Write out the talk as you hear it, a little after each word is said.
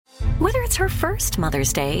Whether it's her first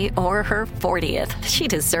Mother's Day or her 40th, she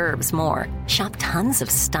deserves more. Shop tons of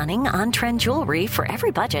stunning on-trend jewelry for every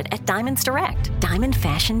budget at Diamonds Direct. Diamond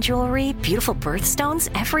fashion jewelry, beautiful birthstones,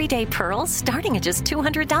 everyday pearls starting at just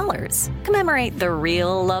 $200. Commemorate the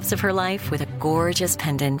real loves of her life with a gorgeous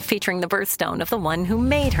pendant featuring the birthstone of the one who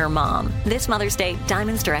made her mom. This Mother's Day,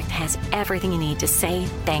 Diamonds Direct has everything you need to say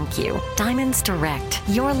thank you. Diamonds Direct.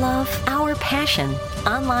 Your love, our passion.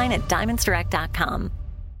 Online at diamondsdirect.com.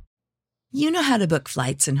 You know how to book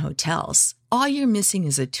flights and hotels. All you're missing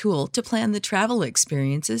is a tool to plan the travel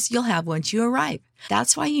experiences you'll have once you arrive.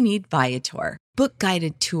 That's why you need Viator. Book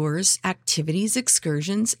guided tours, activities,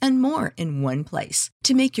 excursions, and more in one place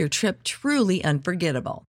to make your trip truly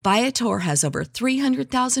unforgettable. Viator has over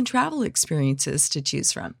 300,000 travel experiences to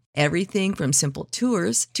choose from. Everything from simple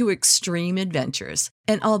tours to extreme adventures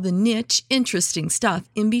and all the niche, interesting stuff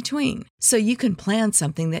in between. So you can plan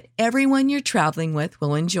something that everyone you're traveling with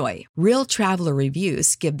will enjoy. Real traveler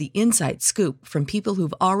reviews give the inside scoop from people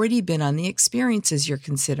who've already been on the experiences you're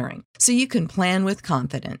considering. So you can plan with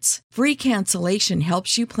confidence. Free cancellation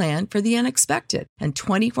helps you plan for the unexpected. And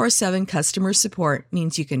 24/7 customer support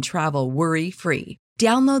means you can travel worry-free.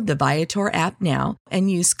 Download the Viator app now and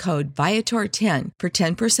use code Viator10 for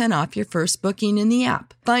 10% off your first booking in the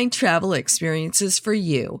app. Find travel experiences for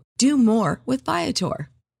you. Do more with Viator.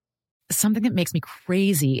 Something that makes me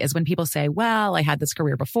crazy is when people say, well, I had this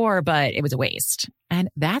career before, but it was a waste. And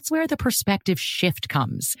that's where the perspective shift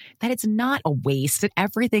comes, that it's not a waste, that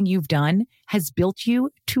everything you've done has built you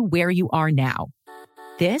to where you are now.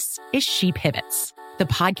 This is She Pivots, the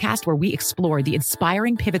podcast where we explore the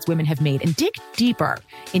inspiring pivots women have made and dig deeper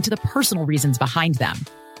into the personal reasons behind them.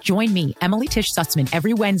 Join me, Emily Tish Sussman,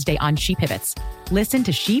 every Wednesday on She Pivots. Listen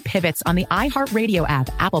to She Pivots on the iHeartRadio app,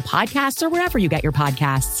 Apple Podcasts, or wherever you get your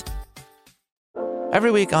podcasts.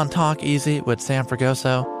 Every week on Talk Easy with Sam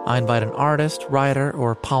Fragoso, I invite an artist, writer,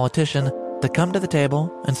 or politician to come to the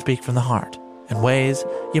table and speak from the heart in ways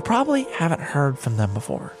you probably haven't heard from them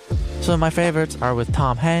before. Some of my favorites are with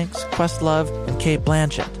Tom Hanks, Questlove, and Cate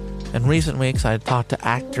Blanchett. In recent weeks, I talked to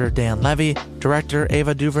actor Dan Levy, director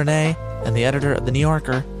Ava DuVernay, and the editor of The New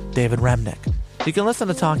Yorker, David Remnick. You can listen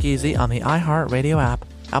to Talk Easy on the iHeartRadio app,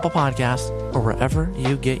 Apple Podcasts, or wherever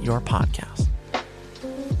you get your podcasts.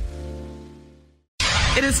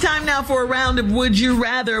 It is time now for a round of Would You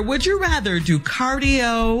Rather. Would you rather do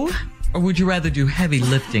cardio or would you rather do heavy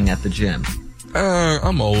lifting at the gym?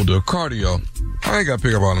 I'm older. Cardio. I ain't got to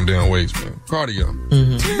pick up all them damn weights, man. Cardio.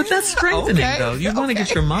 Mm-hmm. But that's strengthening, though. You want to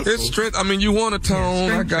get your muscles. It's strength. I mean, you want to tone.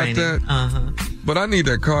 Yeah, I got training. that. Uh-huh. But I need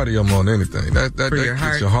that cardio more than anything. That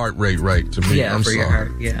keeps your heart rate right to me. Yeah, I'm for sorry. your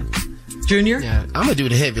heart. Yeah. Junior? Yeah, I'm going to do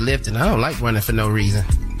the heavy lifting. I don't like running for no reason.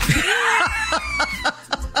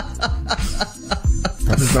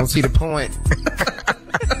 I just don't see the point.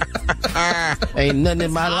 Ain't nothing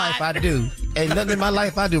in my life I do. Ain't nothing in my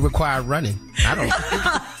life I do require running. I don't.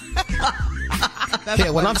 Yeah,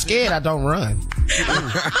 when I'm scared, I don't run.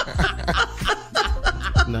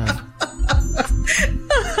 No.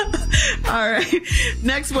 All right.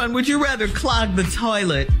 Next one. Would you rather clog the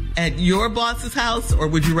toilet at your boss's house or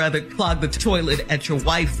would you rather clog the toilet at your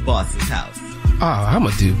wife's boss's house? Oh, I'm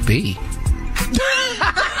going to do B.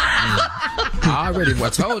 I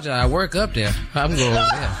told you I work up there. I'm going over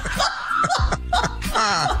there.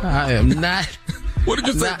 I am not. What did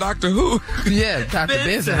you say, Dr. Who? Yeah, Dr.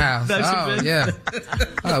 Benson house. Dr. Yeah.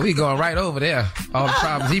 Oh, we going right over there. All the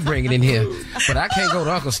problems he bringing in here. But I can't go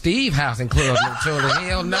to Uncle Steve's house and clog no toilet.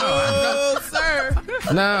 Hell no. No, sir.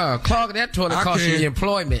 No, clogging that toilet costs you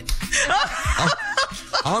employment.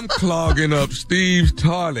 I'm clogging up Steve's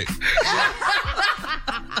toilet.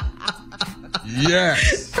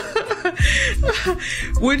 Yes.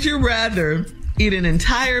 Would you rather eat an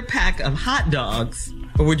entire pack of hot dogs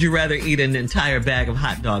or would you rather eat an entire bag of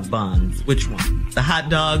hot dog buns? Which one? The hot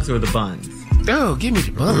dogs or the buns? Oh, give me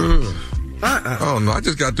the buns. Oh, no. I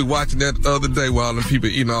just got through watching that the other day while them people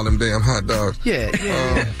eating all them damn hot dogs. Yeah.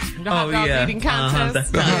 The hot dog eating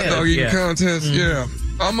contest. The hot dog eating contest, yeah.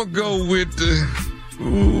 I'm going to go with the...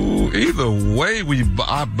 Ooh, either way,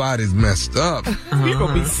 our body's messed up. We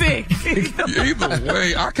gonna be sick. Either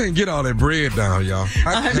way, I can't get all that bread down, y'all.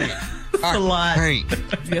 I can't. That's a lot.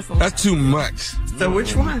 That's too much. So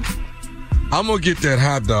which one? I'm gonna get that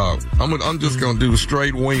hot dog. I'm just gonna do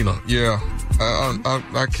straight wiener. Yeah,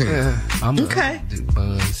 I can't. I'm okay. Do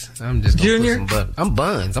buns. I'm just gonna Junior. put some butter. I'm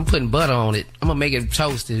buns. I'm putting butter on it. I'm gonna make it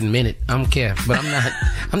toasted in a minute. I don't care, but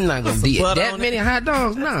I'm not gonna eat that many hot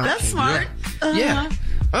dogs. No, that's smart. Yeah.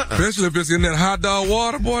 Especially if it's in that hot dog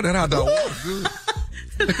water, boy. That hot dog water good.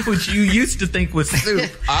 Which you used to think was soup.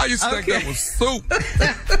 I used to think that was soup.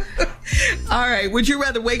 All right. Would you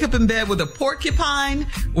rather wake up in bed with a porcupine,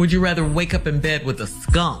 or would you rather wake up in bed with a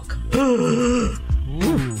skunk? Oh,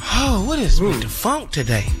 what is with the funk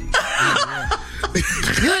today?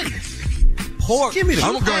 Goodness. Pork. Give me the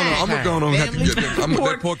I'm gonna go on and have to get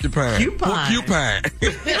that porcupine. Porcupine.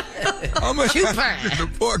 I'm gonna have to get the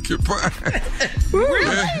porcupine.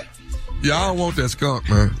 Really? Yeah, I don't want that skunk,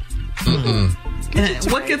 man. And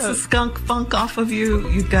what gets the skunk funk off of you?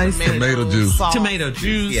 You guys said tomato juice. Tomato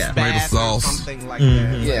juice. Yeah. Tomato sauce. Something like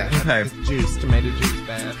that. Yeah. Okay. Juice. Tomato juice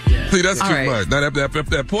bad. Yeah. See, that's All too right. much. Now,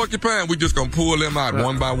 that porcupine, we just gonna pull them out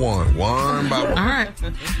one by one. One by one. All right.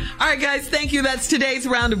 All right, guys. Thank you. That's today's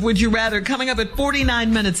round of Would You Rather. Coming up at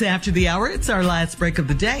 49 minutes after the hour. It's our last break of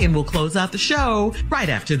the day, and we'll close out the show right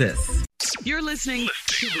after this. You're listening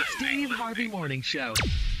to the Steve Harvey Morning Show.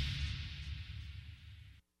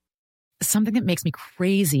 Something that makes me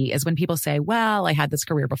crazy is when people say, well, I had this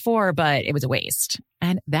career before, but it was a waste.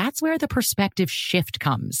 And that's where the perspective shift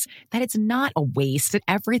comes, that it's not a waste, that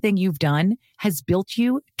everything you've done has built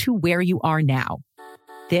you to where you are now.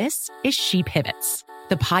 This is She Pivots,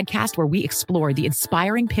 the podcast where we explore the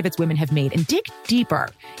inspiring pivots women have made and dig deeper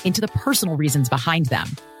into the personal reasons behind them.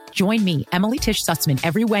 Join me, Emily Tish Sussman,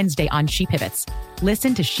 every Wednesday on She Pivots.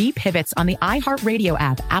 Listen to She Pivots on the iHeartRadio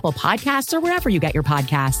app, Apple Podcasts, or wherever you get your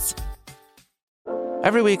podcasts.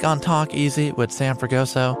 Every week on Talk Easy with Sam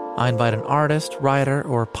Fragoso, I invite an artist, writer,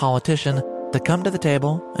 or politician to come to the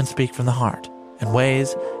table and speak from the heart in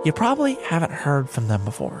ways you probably haven't heard from them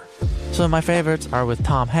before. Some of my favorites are with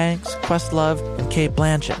Tom Hanks, Questlove, and Cate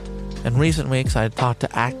Blanchett. In recent weeks, I talked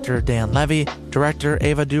to actor Dan Levy, director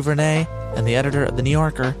Ava DuVernay, and the editor of The New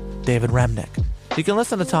Yorker, David Remnick. You can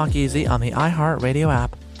listen to Talk Easy on the iHeartRadio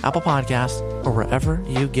app, Apple Podcasts, or wherever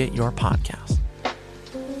you get your podcasts.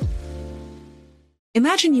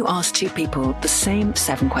 Imagine you ask two people the same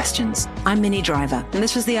 7 questions. I'm Minnie Driver, and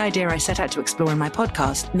this was the idea I set out to explore in my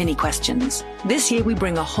podcast, Minnie Questions. This year, we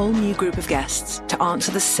bring a whole new group of guests to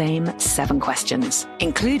answer the same 7 questions,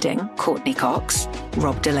 including Courtney Cox,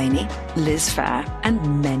 Rob Delaney, Liz Phair,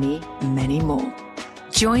 and many, many more.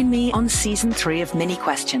 Join me on Season 3 of Minnie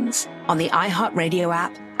Questions on the iHeartRadio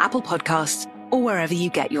app, Apple Podcasts, or wherever you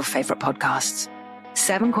get your favorite podcasts.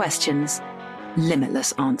 7 questions,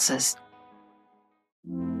 limitless answers.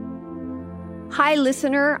 Hi,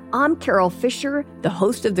 listener. I'm Carol Fisher, the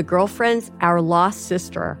host of The Girlfriends, Our Lost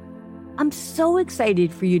Sister. I'm so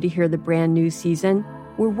excited for you to hear the brand new season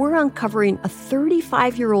where we're uncovering a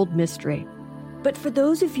 35-year-old mystery. But for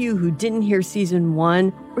those of you who didn't hear season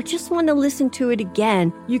 1 or just want to listen to it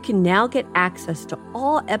again, you can now get access to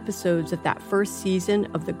all episodes of that first season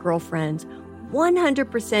of The Girlfriends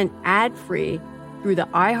 100% ad-free through the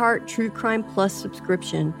iHeart True Crime Plus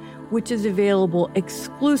subscription, which is available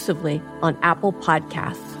exclusively on Apple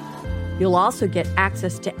Podcasts. You'll also get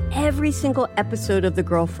access to every single episode of The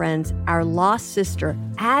Girlfriends, Our Lost Sister,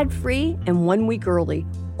 ad-free and 1 week early,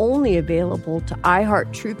 only available to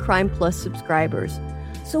iHeart True Crime Plus subscribers.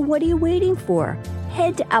 So what are you waiting for?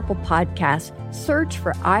 Head to Apple Podcasts, search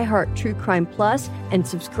for iHeart True Crime Plus, and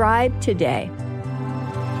subscribe today.